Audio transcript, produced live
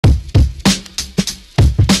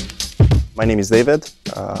My name is David.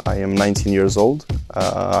 I am 19 years old.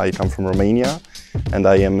 I come from Romania, and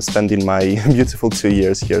I am spending my beautiful 2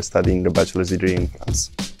 years here studying the bachelor's degree in France.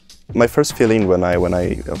 My first feeling when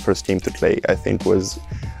I first came to KLEY, I think, was,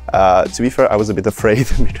 to be fair, I was a bit afraid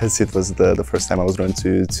because it was the first time I was going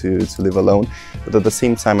to live alone. But at the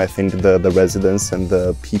same time, I think the residents and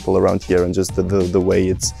the people around here and just the way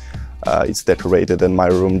it's decorated, and my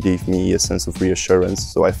room gave me a sense of reassurance,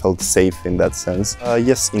 so I felt safe in that sense.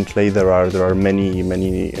 Yes, in KLEY there are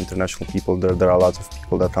many international people. There are a lot of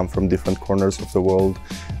people that come from different corners of the world.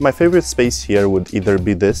 My favorite space here would either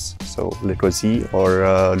be this, so KLEY, or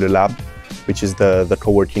Le Lab, which is the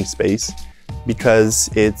co-working space, because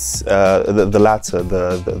it's the latter,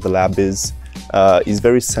 the lab is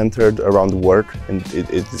very centered around work, and it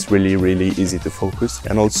is really easy to focus.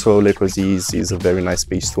 And also KLEY is a very nice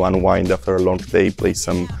space to unwind after a long day, play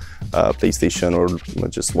some PlayStation, or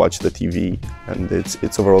just watch the TV, and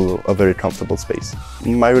it's overall a very comfortable space.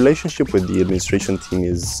 My relationship with the administration team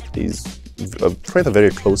is quite a very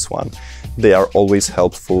close one. They are always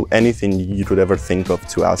helpful. Anything you could ever think of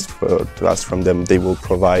to ask from them, they will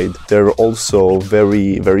provide. They're also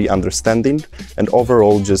very understanding, and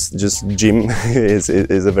overall just Jim is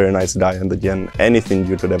a very nice guy, and again, anything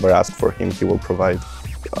you could ever ask for him, he will provide.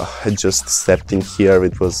 I just stepped in here.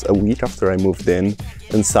 It was a week after I moved in,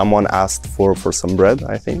 and someone asked for some bread,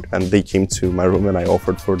 I think, and they came to my room and I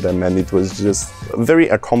offered for them, and it was just a very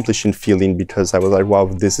accomplishing feeling, because I was like, wow,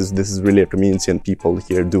 this is really a community, and people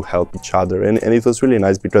here do help each other, and it was really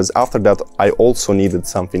nice, because after that I also needed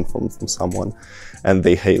something from someone, and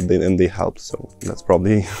they helped, so that's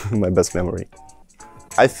probably my best memory.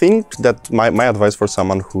 I think that my advice for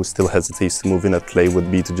someone who still hesitates to move in at KLEY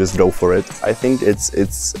would be to just go for it. I think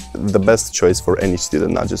it's the best choice for any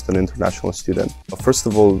student, not just an international student. First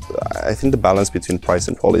of all, I think the balance between price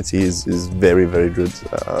and quality is very good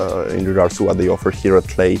in regards to what they offer here at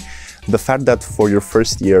KLEY. The fact that for your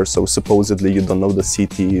first year, so supposedly you don't know the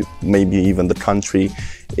city, maybe even the country,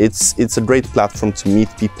 it's a great platform to meet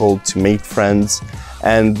people, to make friends.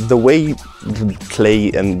 And the way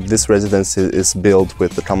KLEY and this residence is built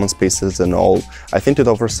with the common spaces and all, I think it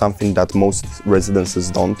offers something that most residences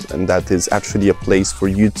don't, and that is actually a place for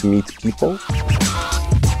you to meet people.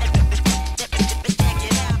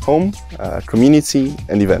 Home, community,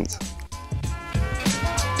 and event.